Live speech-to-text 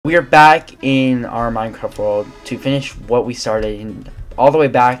We are back in our Minecraft world to finish what we started all the way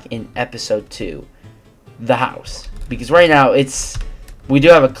back in episode 2, the house. Because right now we do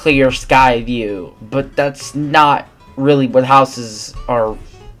have a clear sky view, but that's not really what houses are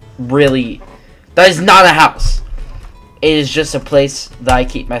really. That is not a house. It is just a place that I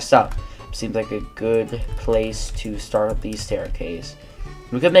keep my stuff. Seems like a good place to start up the staircase.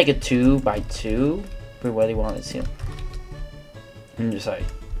 We could make it 2 by 2. But what do you want to see? I'm just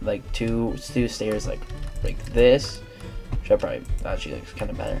like two stairs like this. Which I probably actually looks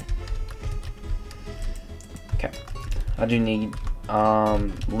kind of better. Okay, I do need a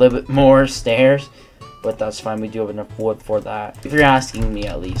little bit more stairs, but that's fine. We do have enough wood for that. If you're asking me,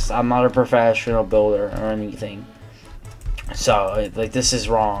 at least I'm not a professional builder or anything, so like this is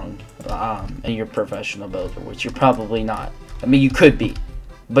wrong. And you're a professional builder, which you're probably not. I mean, you could be,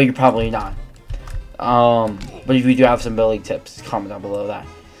 but you're probably not. But if you do have some building tips, comment down below that.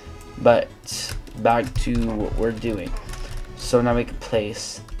 But back to what we're doing. So now we can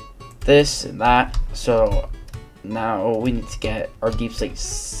place this and that. So now we need to get our deep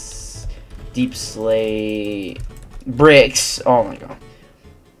slate bricks. Oh my god,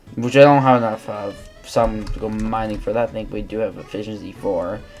 which I don't have enough of. So I'm gonna go mining for that. I think we do have efficiency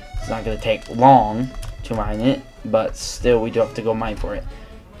 4. It's not gonna take long to mine it, but still we do have to go mine for it.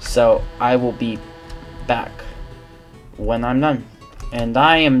 So I will be back when I'm done. And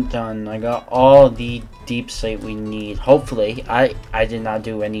I am done. I got all the deep slate we need. Hopefully, I did not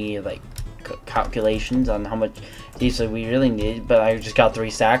do any like calculations on how much deep slate we really need, but I just got 3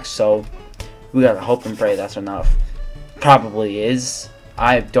 stacks, so we gotta hope and pray that's enough. Probably is.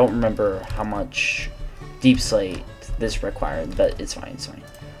 I don't remember how much deep slate this required, but it's fine. It's fine.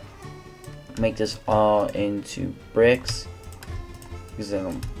 Make this all into bricks because I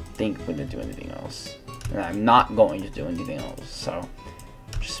don't think we're gonna do anything else. And I'm not going to do anything else, so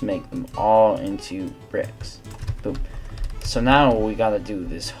just make them all into bricks. Boom. So now we gotta do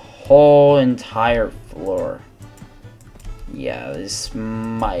this whole entire floor. Yeah, this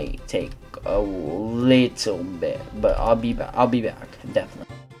might take a little bit, but I'll be back. I'll be back,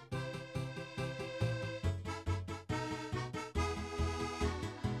 definitely.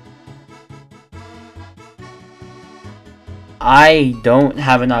 I don't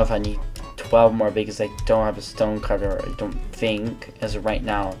have enough. I need 12 more because I don't have a stone cutter, I don't think, as of right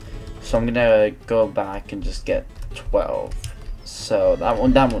now. So I'm gonna go back and just get 12. So that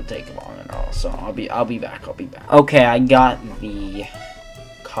won't take long at all. So I'll be back. Okay, I got the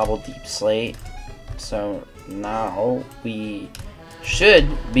cobble deep slate. So now we should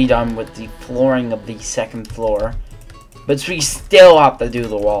be done with the flooring of the second floor, but we still have to do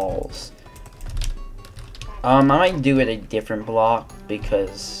the walls. I might do it a different block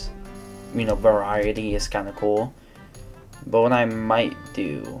because, you know, variety is kind of cool. But what I might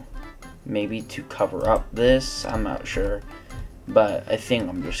do, maybe to cover up this, I'm not sure, but I think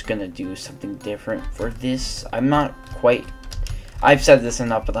I'm just gonna do something different for this. I'm not quite, I've said this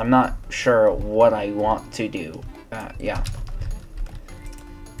enough, but I'm not sure what I want to do. Yeah,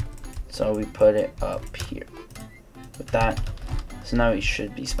 so we put it up here with that. So now we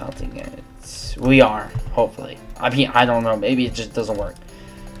should be smelting it. We are, hopefully. I mean, I don't know, maybe it just doesn't work.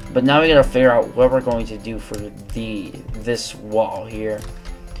 But now we gotta figure out what we're going to do for this wall here.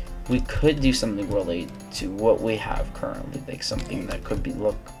 We could do something related to what we have currently, like something that could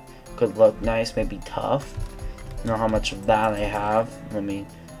look nice, maybe tough. I don't know how much of that I have.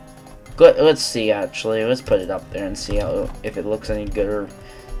 Let's see. Actually, let's put it up there and see if it looks any good or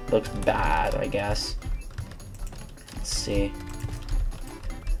looks bad, I guess. Let's see.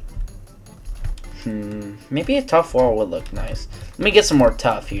 Maybe a tough wall would look nice. Let me get some more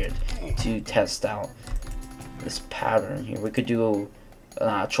tough here to test out this pattern here. We could do an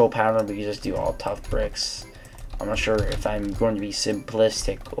actual pattern, we could just do all tough bricks. I'm not sure if I'm going to be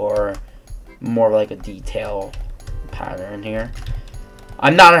simplistic or more like a detail pattern here.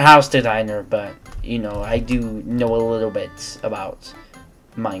 I'm not a house designer, but you know, I do know a little bit about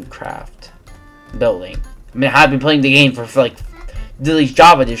Minecraft building. I mean, I've been playing the game for like at least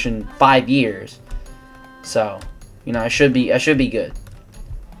Java Edition 5 years. So, you know, I should be good.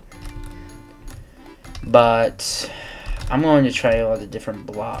 But I'm going to try a lot of different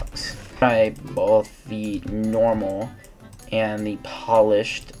blocks. Try both the normal and the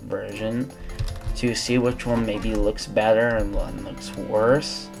polished version to see which one maybe looks better and one looks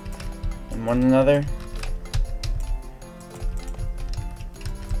worse than one another.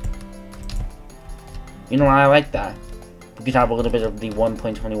 You know, I like that. We could have a little bit of the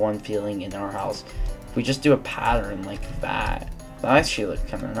 1.21 feeling in our house. If we just do a pattern like that, that actually looks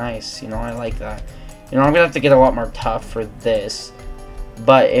kind of nice. You know, I like that. You know, I'm gonna have to get a lot more tough for this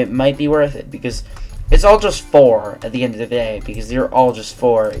but it might be worth it because it's all just 4 at the end of the day, because they're all just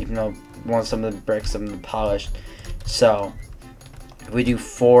 4, even though some of the bricks, some of them polished. So if we do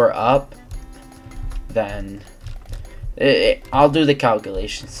 4 up, then I'll do the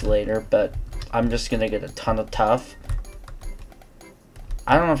calculations later, but I'm just gonna get a ton of tough.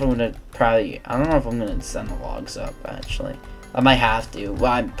 I don't know if I'm gonna send the logs up, actually. I might have to.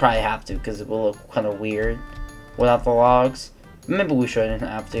 Well, I probably have to, because it will look kind of weird without the logs. Maybe we shouldn't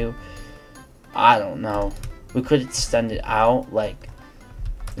have to. I don't know. We could extend it out, like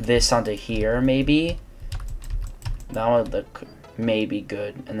this onto here, maybe. That would look maybe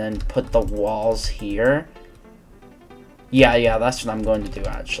good. And then put the walls here. Yeah, that's what I'm going to do,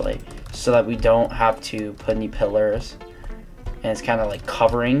 actually. So that we don't have to put any pillars. And it's kind of like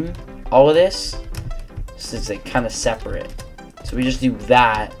covering all of this. So it's like kind of separate. So we just do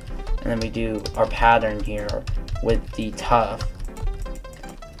that. And then we do our pattern here with the tough.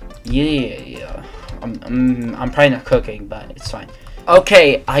 Yeah. I'm probably not cooking, but it's fine.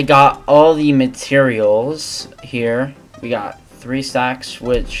 Okay, I got all the materials here. We got 3 stacks,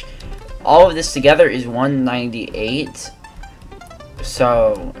 which all of this together is 198.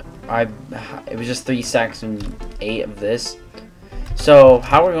 So it was just 3 stacks and 8 of this. So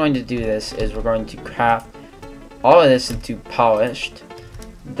how we're going to do this is we're going to craft all of this into polished.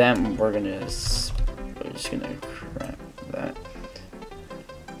 Then we're just gonna craft that.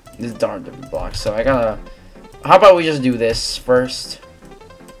 This is darn different blocks. So how about we just do this first,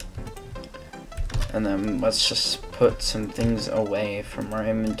 and then let's just put some things away from our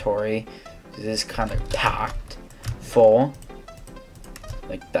inventory. This is kind of packed full,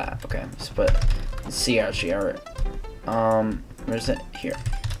 like that. Okay, let's see actually. Where's it? Here.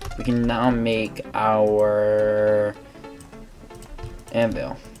 We can now make our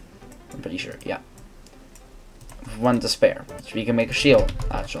anvil. I'm pretty sure. Yeah. 1 to spare. So we can make a shield,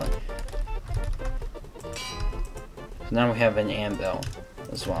 actually. So now we have an anvil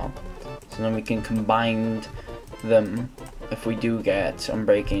as well. So then we can combine them if we do get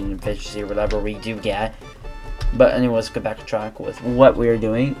unbreaking, efficiency, or whatever we do get. But anyway, let's get back on track with what we are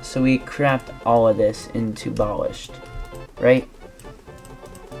doing. So we craft all of this into polished, right?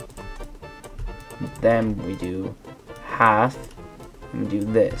 Then we do half, and we do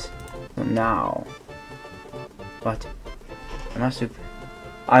this. So now, what? Am I super?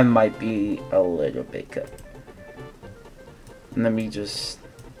 I might be a little bit cut. And then we just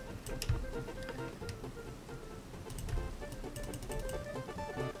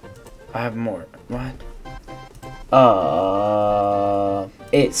I have more. What?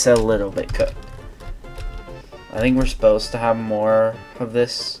 It's a little bit cooked. I think we're supposed to have more of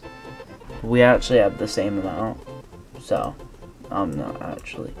this. We actually have the same amount. So, I'm not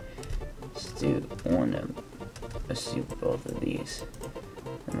actually. Let's do let's do both of these.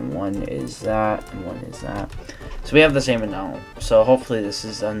 And one is that, and one is that. So we have the same amount. So hopefully this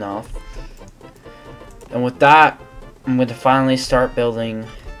is enough. And with that, I'm going to finally start building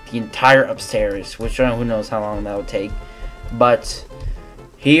the entire upstairs, which who knows how long that will take. But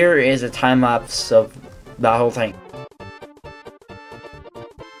here is a time lapse of that whole thing.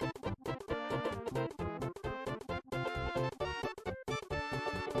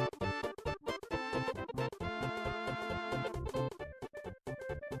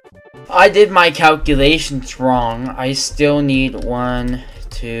 I did my calculations wrong. I still need 1,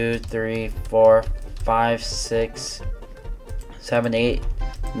 2, 3, 4, 5, 6, 7, 8,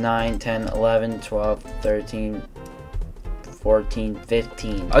 9, 10, 11, 12, 13, 14,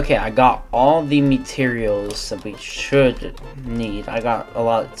 15. Okay, I got all the materials that we should need. I got a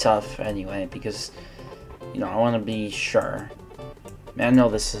lot of stuff anyway because, you know, I want to be sure. I know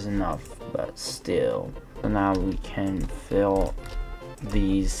this is enough, but still. So now we can fill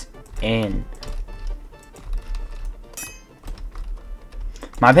these in.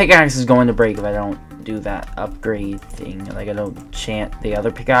 My pickaxe is going to break if I don't do that upgrade thing. Like, I don't enchant the other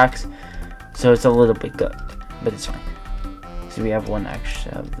pickaxe. So it's a little bit good, but it's fine. So we have 1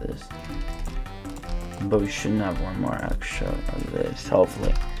 extra of this. But we shouldn't have 1 more extra of this,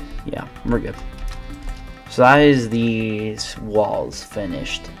 hopefully. Yeah, we're good. So that is these walls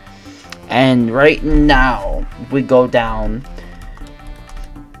finished. And right now, we go down.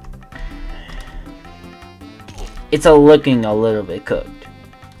 It's looking a little bit cooked.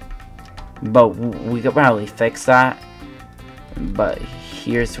 But we could probably fix that. But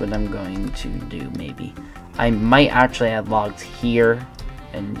here's what I'm going to do, maybe. I might actually add logs here.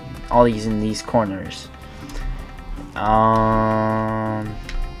 And all these in these corners. And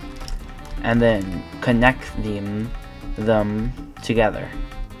then connect them together.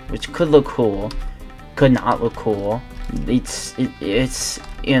 Which could look cool. Could not look cool. it's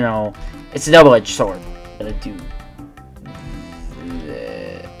you know, it's a double-edged sword. I'm gonna do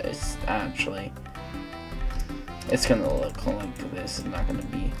this actually. It's gonna look like this. It's not gonna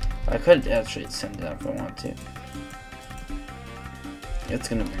be. I could actually send it up if I want to. It's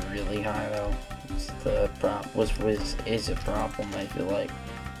gonna be really high though. It's the which is a problem. I feel like.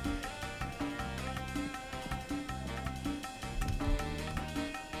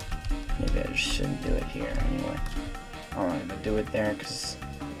 Maybe I just shouldn't do it here anyway. I'm not gonna do it there because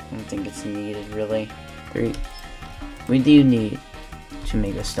I don't think it's needed really. We do need to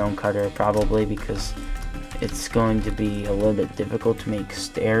make a stone cutter probably because it's going to be a little bit difficult to make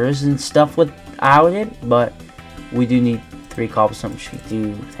stairs and stuff without it, but we do need 3 cobblestone, which we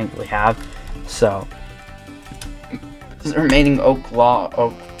do thankfully have. So the remaining oak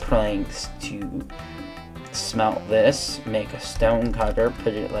planks to smelt this, make a stone cutter,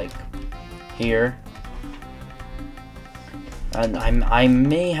 put it like here. And I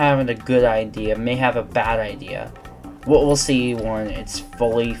may have a good idea, may have a bad idea. We'll see when it's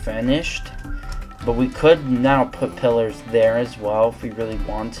fully finished. But we could now put pillars there as well if we really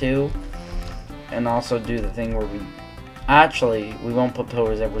want to. And also do the thing where we won't put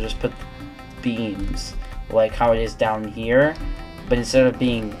pillars there, we'll just put beams like how it is down here. But instead of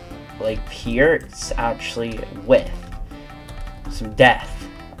being like here, it's actually width. Some depth,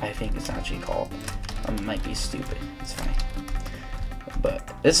 I think it's actually called. Might be stupid, it's fine.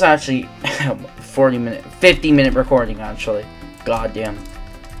 But this is actually 50-minute recording actually. Goddamn.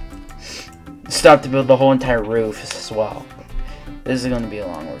 Stop to build the whole entire roof as well. This is going to be a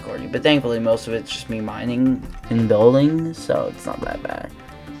long recording, but thankfully most of it's just me mining and building, so it's not that bad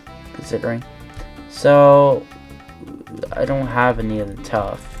considering. So I don't have any of the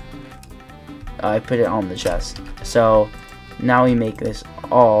tough. I put it on the chest. So now we make this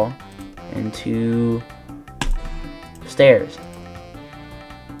all into stairs.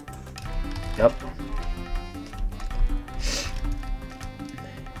 Yep.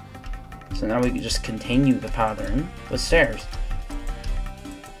 So now we can just continue the pattern with stairs.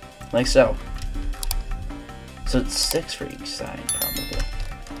 Like so. So it's 6 for each side, probably.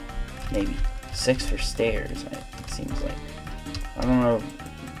 Maybe. 6 for stairs, it seems like. I don't know.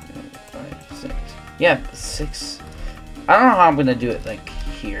 5, 6. Yeah, 6. I don't know how I'm gonna do it, like,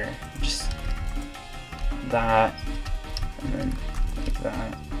 here. Just that. And then like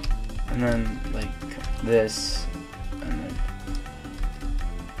that. And then like this. And then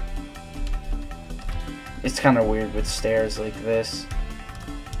it's kind of weird with stairs like this.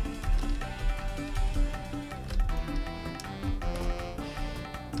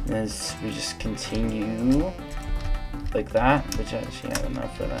 As we just continue like that, which I actually have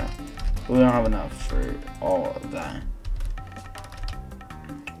enough for that. We don't have enough for all of that.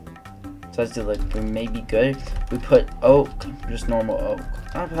 So let's do like we may be good. We put oak, just normal oak.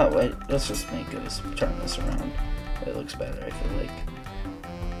 I don't know, wait, let's just make this, turn this around. It looks better, I feel like.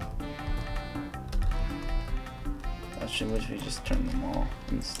 Actually, wish we just turn them all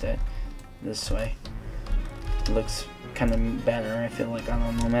instead this way. It looks kind of better, I feel like. I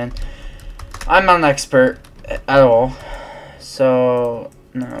don't know, man. I'm not an expert at all. So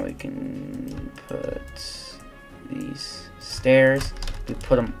now we can put these stairs. We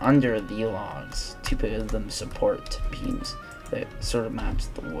put them under the logs to put them support beams that sort of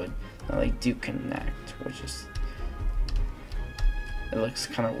match the wood. Now they do connect, which is, it looks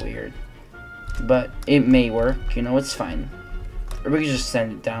kind of weird, but it may work. You know, it's fine. Or we could just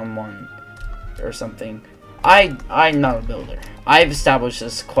send it down one or something. I'm not a builder. I've established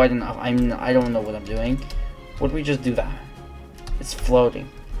this quite enough. I don't know what I'm doing. What if we just do that? It's floating,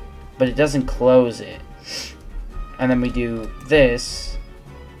 but it doesn't close it. And then we do this,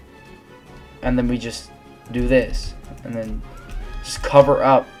 and then we just do this, and then just cover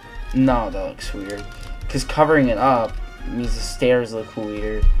up. No, that looks weird. Because covering it up means the stairs look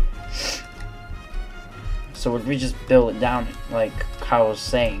weird. So would we just build it down like how I was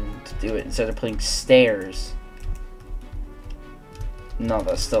saying to do it instead of putting stairs? No,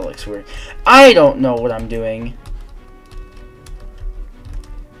 that still looks weird. I don't know what I'm doing.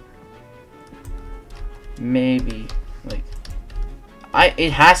 Maybe like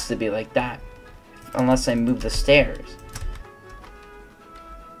it has to be like that unless I move the stairs.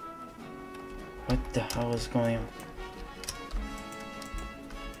 What the hell is going on?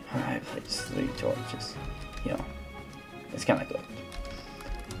 I placed 3 torches. Yo, it's kind of good.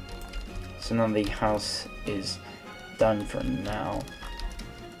 So now the house is done for now.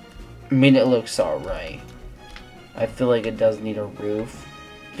 I mean, it looks alright. I feel like it does need a roof.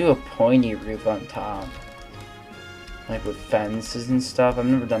 Do a pointy roof on top, like with fences and stuff. I've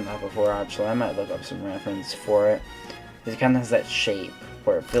never done that before, actually. I might look up some reference for it. Because it kind of has that shape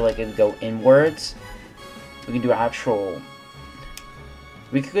where I feel like it'd go inwards. We can do actual...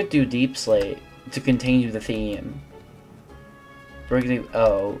 We could do Deep Slate to continue the theme. We're gonna do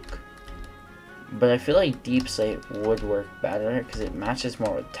Oak. But I feel like Deep Slate would work better because it matches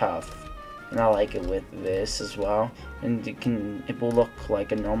more with Tough. And I like it with this as well. And it will look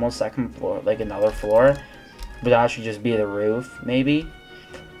like a normal second floor, like another floor. But actually just be the roof, maybe.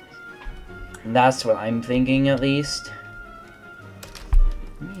 And that's what I'm thinking at least.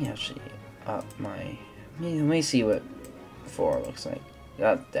 Let me actually up my... Let me see what 4 looks like.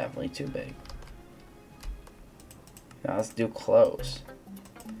 That's definitely too big. Now let's do close.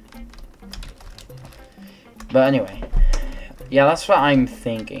 But anyway, yeah, that's what I'm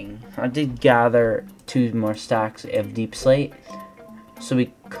thinking. I did gather 2 more stacks of Deep Slate, so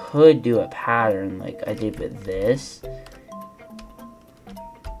we could do a pattern like I did with this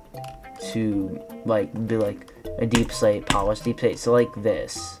to like be like a Deep Slate, polished Deep Slate, so like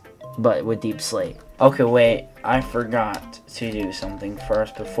this, but with Deep Slate. Okay, wait, I forgot to do something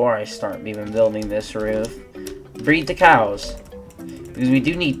first before I start even building this roof. Breed the cows. Because we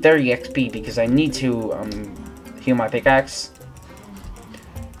do need 30 XP because I need to heal my pickaxe.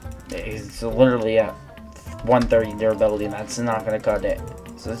 It's literally at 130 durability and that's not going to cut it.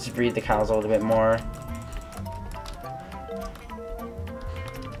 So let's breed the cows a little bit more.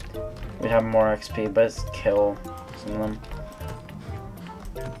 We have more XP, but let's kill some of them.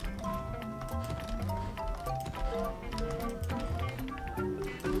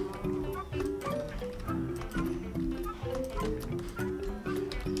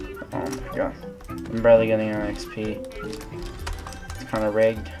 Oh my god. I'm barely getting an XP. It's kind of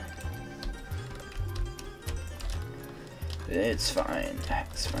rigged. It's fine.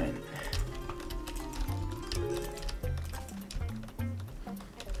 It's fine.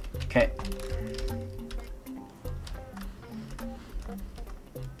 Okay.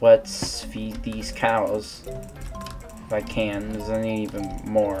 Let's feed these cows. If I can. There's any even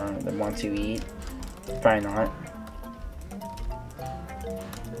more that want to eat. Probably not.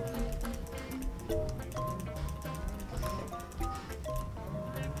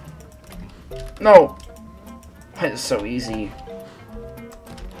 No! It's so easy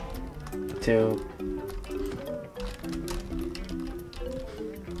to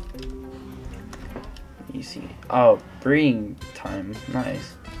easy. Oh, breeding time.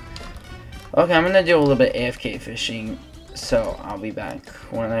 Nice. Okay, I'm gonna do a little bit AFK fishing, so I'll be back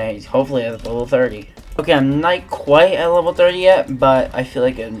when I hopefully at level 30. Okay, I'm not quite at level 30 yet, but I feel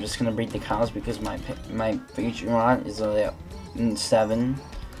like I'm just gonna breed the cows because my Patreon is only at 7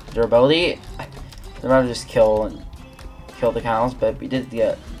 durability. I'd rather just kill the cows, but we did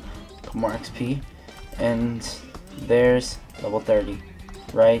get more XP, and there's level 30,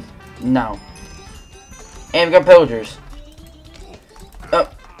 right? No. And we got pillagers. Oh.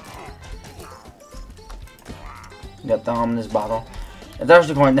 Got the ominous bottle. It's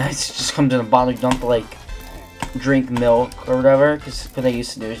actually quite nice. It just comes in a bottle. You don't have to, like, drink milk or whatever, because what they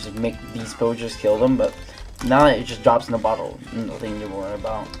used to do is just make these pillagers kill them, but now it just drops in the bottle. Nothing to worry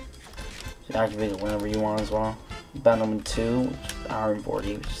about. So activate it whenever you want as well. Battle 2, which is hour and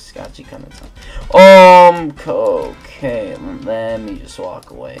 40, which is actually kind of time. Okay, let me just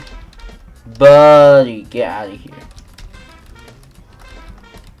walk away. Buddy, get out of here.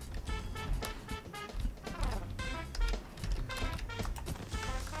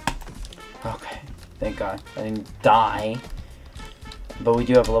 Okay, thank God I didn't die. But we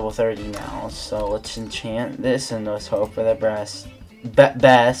do have level 30 now, so let's enchant this and let's hope for the best.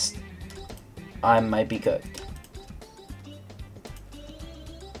 I might be good.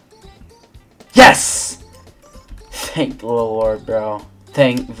 Yes! Thank the Lord, bro.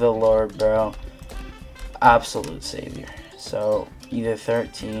 Thank the Lord, bro. Absolute savior. So, either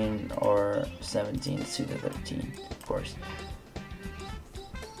 13 or 17. It's either 13, of course.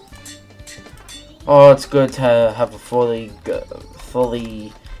 Oh, it's good to have a full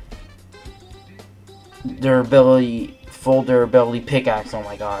durability pickaxe. Oh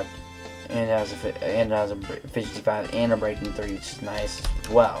my god. And it has a 55 and a breaking 3, which is nice as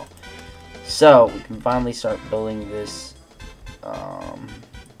well. So we can finally start building this,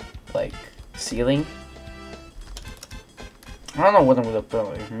 like ceiling. I don't know what I'm gonna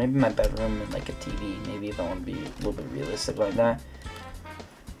build. Maybe my bedroom and like a TV. Maybe if I want to be a little bit realistic like that.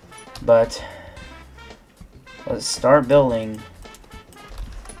 But let's start building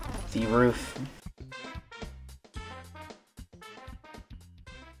the roof.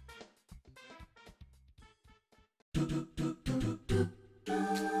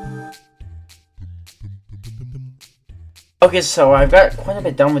 Okay, so I've got quite a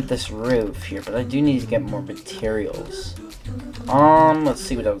bit done with this roof here, but I do need to get more materials. Let's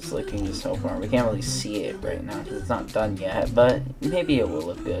see what I was looking so far. We can't really see it right now because it's not done yet, but maybe it will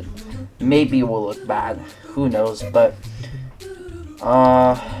look good. Maybe it will look bad. Who knows, but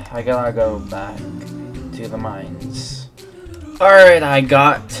I gotta go back to the mines. Alright, I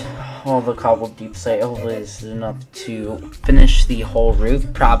got all the cobbled deep slate. Hopefully this is enough to finish the whole roof.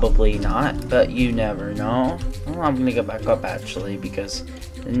 Probably not, but you never know. Well, I'm gonna go back up actually because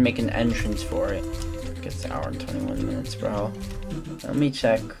I didn't make an entrance for it. It's an hour and 21 minutes, bro. Let me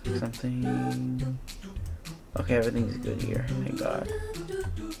check something. Okay, everything's good here. Thank God.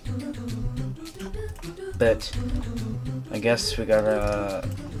 But I guess we gotta.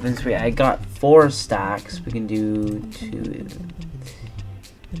 Since I got 4 stacks, we can do 2.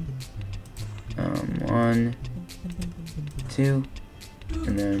 1, 2,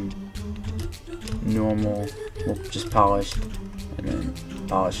 and then normal. Well, just polished, and then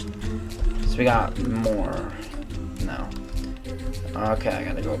polished. So we got more now. Okay, I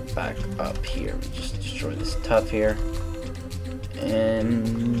gotta go back up here. Just destroy this tuff here.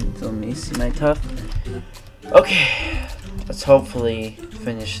 And let me see my tuff. Okay, let's hopefully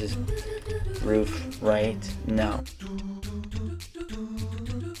finish this roof right now.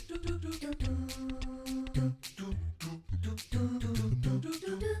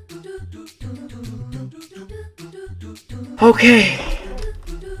 Okay,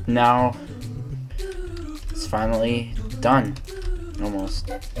 now it's finally done. Almost.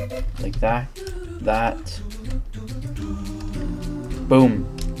 Like that.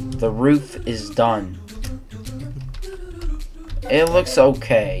 Boom. The roof is done. It looks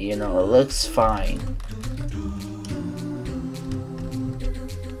okay, you know, it looks fine.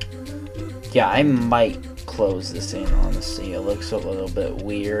 Yeah, I might close this in, honestly. It looks a little bit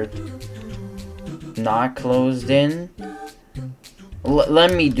weird. Not closed in.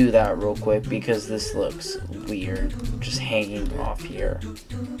 Let me do that real quick because this looks weird. Just hanging off here.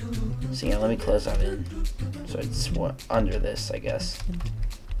 So yeah, let me close that in. So it's what under this, I guess.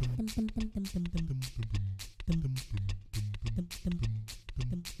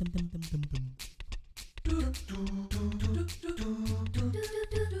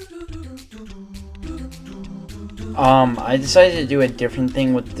 I decided to do a different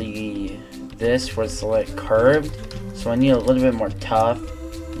thing with this where it's like curved. So I need a little bit more tough.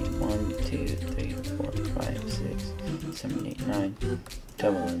 1, 2, 3, 4, 5, 6, 7, 8, 9,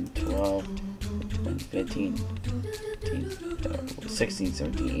 10, 11, 12, 15, 16,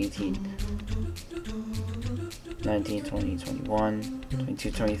 17, 18, 19, 20, 21,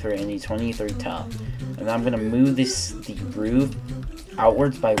 22, 23. I need 23 tough. And I'm gonna move the roof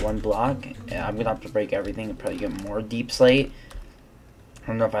outwards by 1 block. And I'm gonna have to break everything and probably get more deep slate. I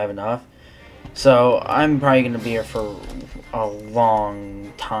don't know if I have enough. So I'm probably gonna be here for a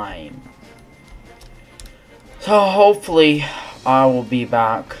long time. So hopefully I will be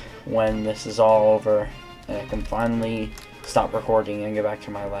back when this is all over and I can finally stop recording and get back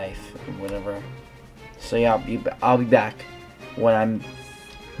to my life or whatever. So yeah, I'll be back when I'm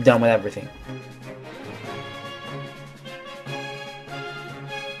done with everything.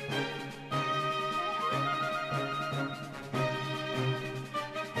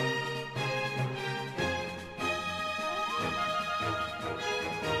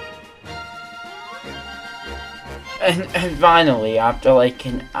 And finally, after like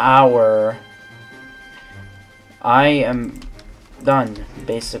an hour, I am done,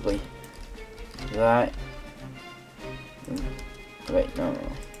 basically. That. Wait, no.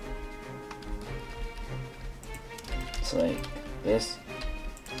 It's like this,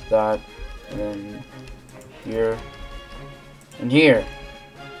 that, and then here, and here.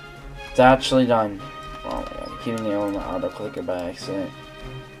 It's actually done. Oh my god, I keep nailing my auto clicker by accident.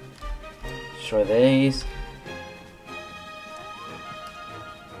 Destroy these.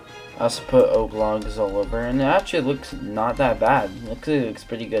 I also put oak logs all over, and it actually looks not that bad. It looks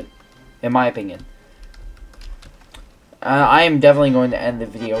pretty good, in my opinion. I am definitely going to end the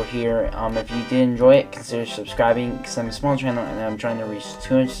video here. If you did enjoy it, consider subscribing, because I'm a small channel and I'm trying to reach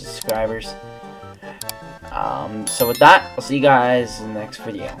 200 subscribers. So with that, I'll see you guys in the next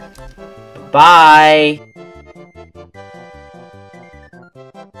video. Bye!